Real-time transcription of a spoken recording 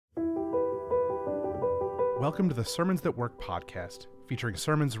Welcome to the Sermons That Work podcast, featuring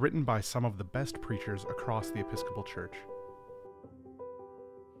sermons written by some of the best preachers across the Episcopal Church.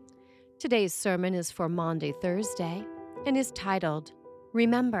 Today's sermon is for Maundy, Thursday, and is titled,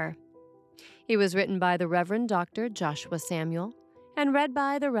 Remember. It was written by the Reverend Dr. Joshua Samuel and read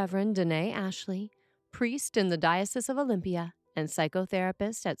by the Reverend Danae Ashley, priest in the Diocese of Olympia and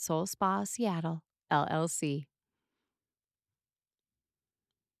psychotherapist at Soul Spa Seattle, LLC.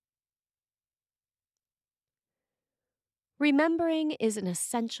 Remembering is an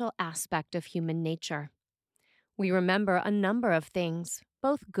essential aspect of human nature. We remember a number of things,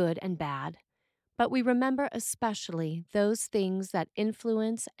 both good and bad, but we remember especially those things that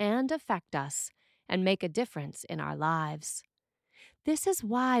influence and affect us and make a difference in our lives. This is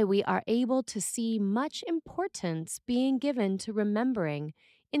why we are able to see much importance being given to remembering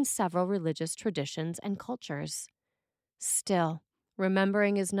in several religious traditions and cultures. Still,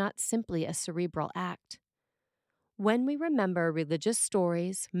 remembering is not simply a cerebral act. When we remember religious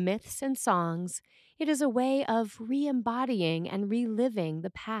stories, myths, and songs, it is a way of re-embodying and reliving the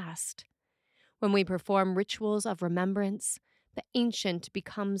past. When we perform rituals of remembrance, the ancient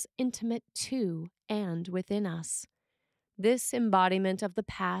becomes intimate to and within us. This embodiment of the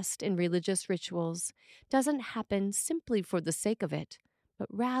past in religious rituals doesn't happen simply for the sake of it, but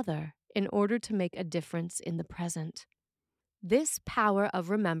rather in order to make a difference in the present. This power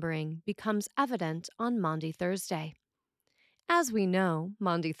of remembering becomes evident on Maundy Thursday. As we know,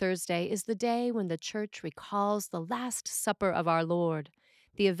 Maundy Thursday is the day when the Church recalls the Last Supper of our Lord,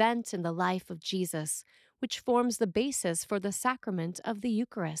 the event in the life of Jesus, which forms the basis for the sacrament of the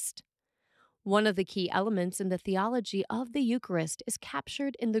Eucharist. One of the key elements in the theology of the Eucharist is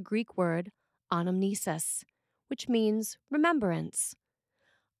captured in the Greek word anamnesis, which means remembrance.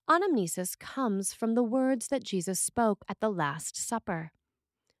 Anamnesis comes from the words that Jesus spoke at the Last Supper.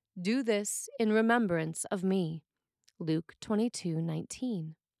 Do this in remembrance of me. Luke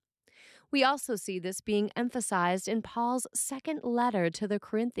 22:19. We also see this being emphasized in Paul's second letter to the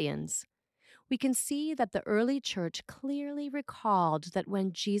Corinthians. We can see that the early church clearly recalled that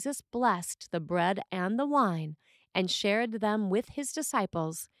when Jesus blessed the bread and the wine and shared them with his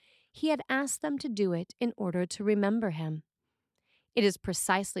disciples, he had asked them to do it in order to remember him. It is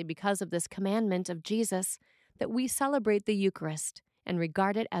precisely because of this commandment of Jesus that we celebrate the Eucharist and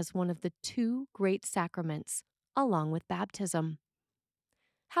regard it as one of the two great sacraments, along with baptism.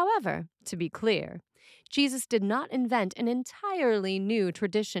 However, to be clear, Jesus did not invent an entirely new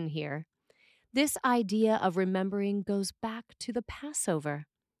tradition here. This idea of remembering goes back to the Passover.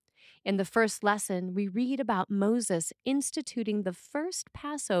 In the first lesson, we read about Moses instituting the first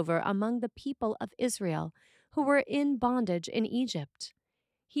Passover among the people of Israel who were in bondage in Egypt.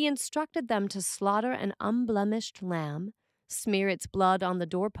 He instructed them to slaughter an unblemished lamb, smear its blood on the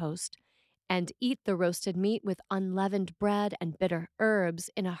doorpost, and eat the roasted meat with unleavened bread and bitter herbs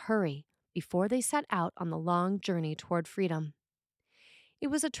in a hurry before they set out on the long journey toward freedom. It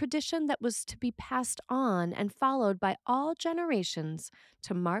was a tradition that was to be passed on and followed by all generations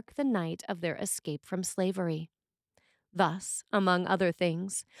to mark the night of their escape from slavery. Thus, among other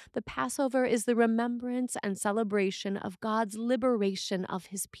things, the Passover is the remembrance and celebration of God's liberation of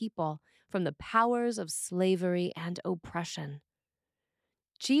his people from the powers of slavery and oppression.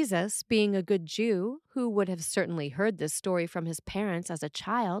 Jesus, being a good Jew, who would have certainly heard this story from his parents as a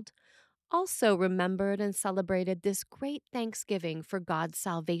child, also remembered and celebrated this great thanksgiving for God's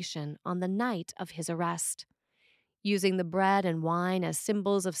salvation on the night of his arrest. Using the bread and wine as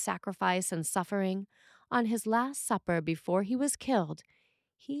symbols of sacrifice and suffering, on his Last Supper before he was killed,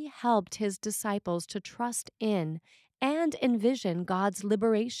 he helped his disciples to trust in and envision God's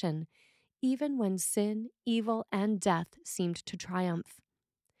liberation, even when sin, evil, and death seemed to triumph.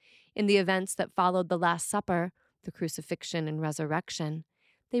 In the events that followed the Last Supper, the crucifixion and resurrection,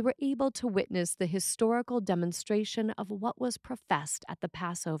 they were able to witness the historical demonstration of what was professed at the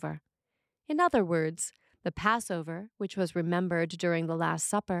Passover. In other words, the Passover, which was remembered during the Last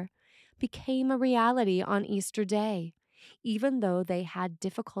Supper, became a reality on Easter Day, even though they had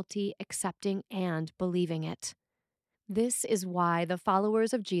difficulty accepting and believing it. This is why the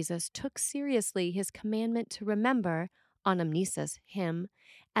followers of Jesus took seriously his commandment to remember, anamnesis, him,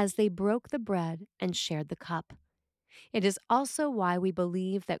 as they broke the bread and shared the cup. It is also why we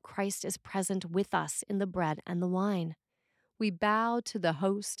believe that Christ is present with us in the bread and the wine. We bow to the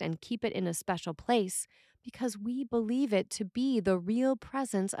host and keep it in a special place because we believe it to be the real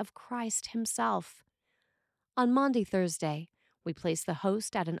presence of Christ himself. On Maundy Thursday, we place the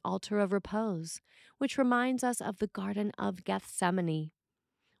host at an altar of repose, which reminds us of the Garden of Gethsemane.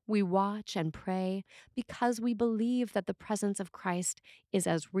 We watch and pray because we believe that the presence of Christ is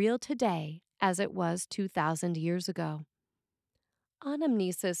as real today as it was 2,000 years ago.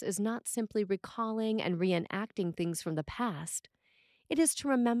 Anamnesis is not simply recalling and reenacting things from the past. It is to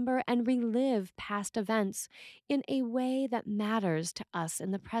remember and relive past events in a way that matters to us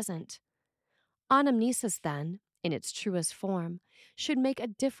in the present. Anamnesis, then, in its truest form, should make a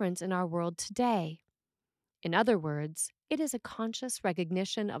difference in our world today. In other words, it is a conscious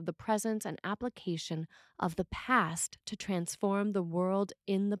recognition of the presence and application of the past to transform the world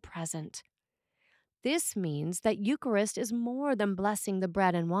in the present. This means that Eucharist is more than blessing the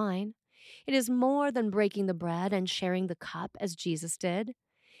bread and wine. It is more than breaking the bread and sharing the cup as Jesus did.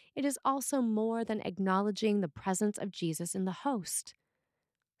 It is also more than acknowledging the presence of Jesus in the host.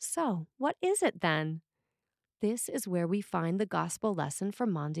 So, what is it then? This is where we find the gospel lesson for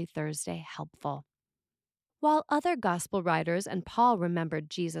Maundy Thursday helpful. While other gospel writers and Paul remembered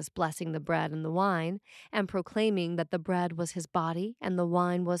Jesus blessing the bread and the wine and proclaiming that the bread was his body and the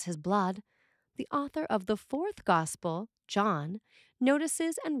wine was his blood, the author of the fourth gospel, John,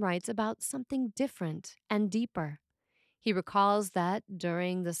 notices and writes about something different and deeper. He recalls that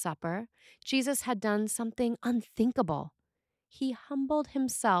during the supper, Jesus had done something unthinkable. He humbled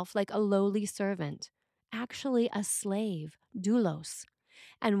himself like a lowly servant, actually a slave, doulos,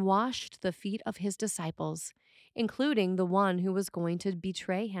 and washed the feet of his disciples, including the one who was going to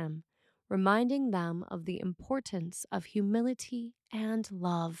betray him, reminding them of the importance of humility and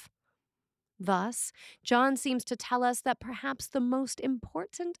love. Thus, John seems to tell us that perhaps the most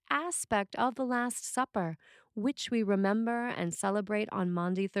important aspect of the Last Supper, which we remember and celebrate on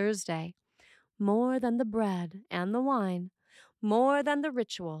Maundy Thursday, more than the bread and the wine, more than the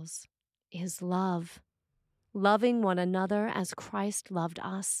rituals, is love. Loving one another as Christ loved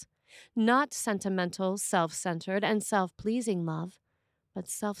us. Not sentimental, self-centered, and self-pleasing love, but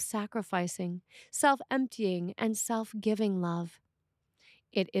self-sacrificing, self-emptying, and self-giving love.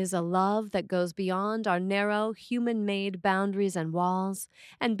 It is a love that goes beyond our narrow, human-made boundaries and walls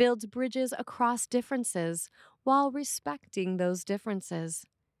and builds bridges across differences while respecting those differences.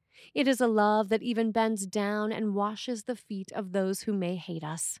 It is a love that even bends down and washes the feet of those who may hate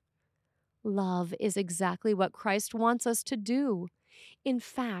us. Love is exactly what Christ wants us to do. In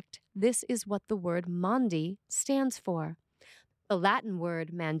fact, this is what the word Maundy stands for. The Latin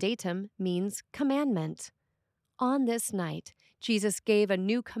word mandatum means commandment. On this night, Jesus gave a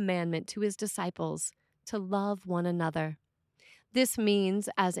new commandment to his disciples, to love one another. This means,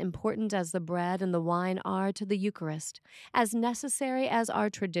 as important as the bread and the wine are to the Eucharist, as necessary as our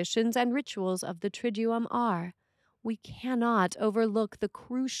traditions and rituals of the Triduum are, we cannot overlook the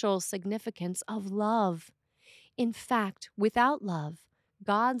crucial significance of love. In fact, without love,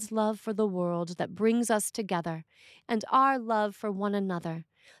 God's love for the world that brings us together, and our love for one another,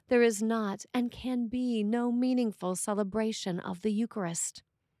 there is not and can be no meaningful celebration of the Eucharist.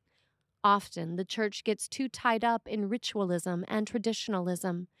 Often, the church gets too tied up in ritualism and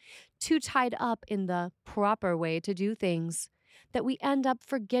traditionalism, too tied up in the proper way to do things, that we end up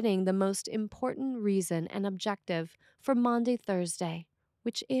forgetting the most important reason and objective for Maundy Thursday,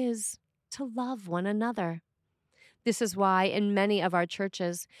 which is to love one another. This is why in many of our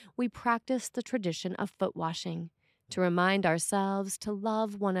churches we practice the tradition of foot washing, to remind ourselves to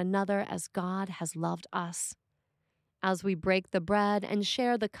love one another as God has loved us. As we break the bread and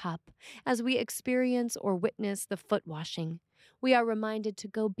share the cup, as we experience or witness the foot washing, we are reminded to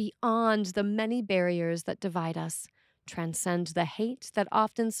go beyond the many barriers that divide us, transcend the hate that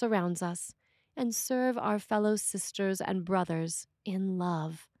often surrounds us, and serve our fellow sisters and brothers in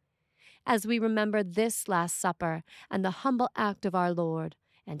love. As we remember this Last Supper and the humble act of our Lord,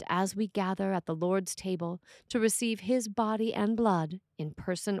 and as we gather at the Lord's table to receive his body and blood, in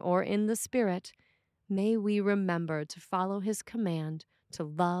person or in the spirit, may we remember to follow his command to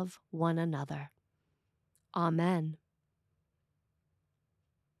love one another. Amen.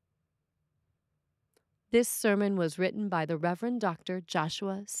 This sermon was written by the Reverend Dr.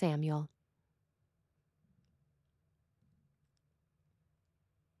 Joshua Samuel.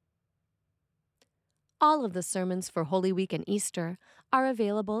 All of the sermons for Holy Week and Easter are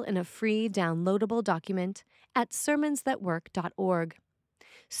available in a free downloadable document at sermonsthatwork.org.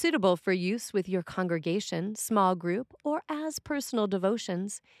 Suitable for use with your congregation, small group, or as personal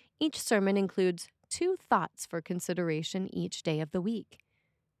devotions, each sermon includes 2 thoughts for consideration each day of the week.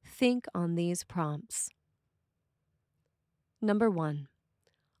 Think on these prompts. Number 1.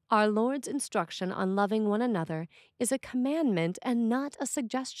 Our Lord's instruction on loving one another is a commandment and not a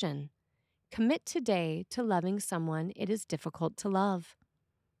suggestion. Commit today to loving someone it is difficult to love.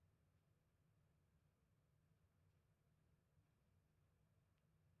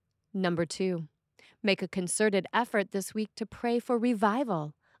 Number 2, make a concerted effort this week to pray for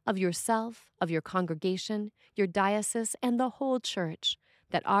revival, of yourself, of your congregation, your diocese, and the whole church,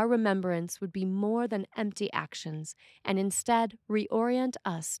 that our remembrance would be more than empty actions and instead reorient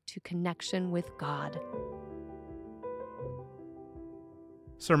us to connection with God.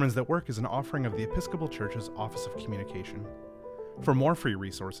 Sermons That Work is an offering of the Episcopal Church's Office of Communication. For more free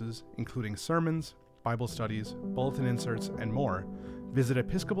resources, including sermons, Bible studies, bulletin inserts, and more, visit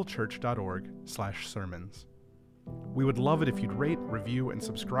episcopalchurch.org/sermons. We would love it if you'd rate, review, and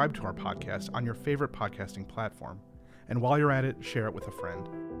subscribe to our podcast on your favorite podcasting platform. And while you're at it, share it with a friend.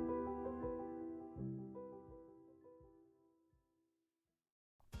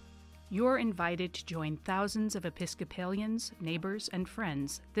 You're invited to join thousands of Episcopalians, neighbors, and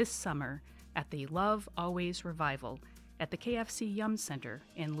friends this summer at the Love Always Revival at the KFC Yum Center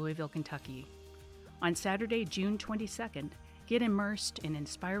in Louisville, Kentucky. On Saturday, June 22nd, get immersed in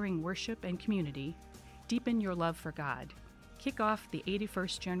inspiring worship and community, deepen your love for God, kick off the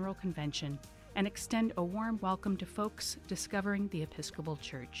 81st General Convention, and extend a warm welcome to folks discovering the Episcopal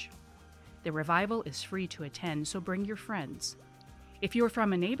Church. The revival is free to attend, so bring your friends. If you're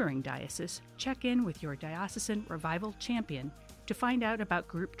from a neighboring diocese, check in with your diocesan revival champion to find out about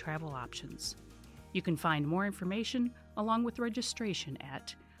group travel options. You can find more information along with registration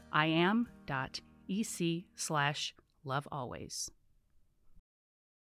at iam.ec/lovealways.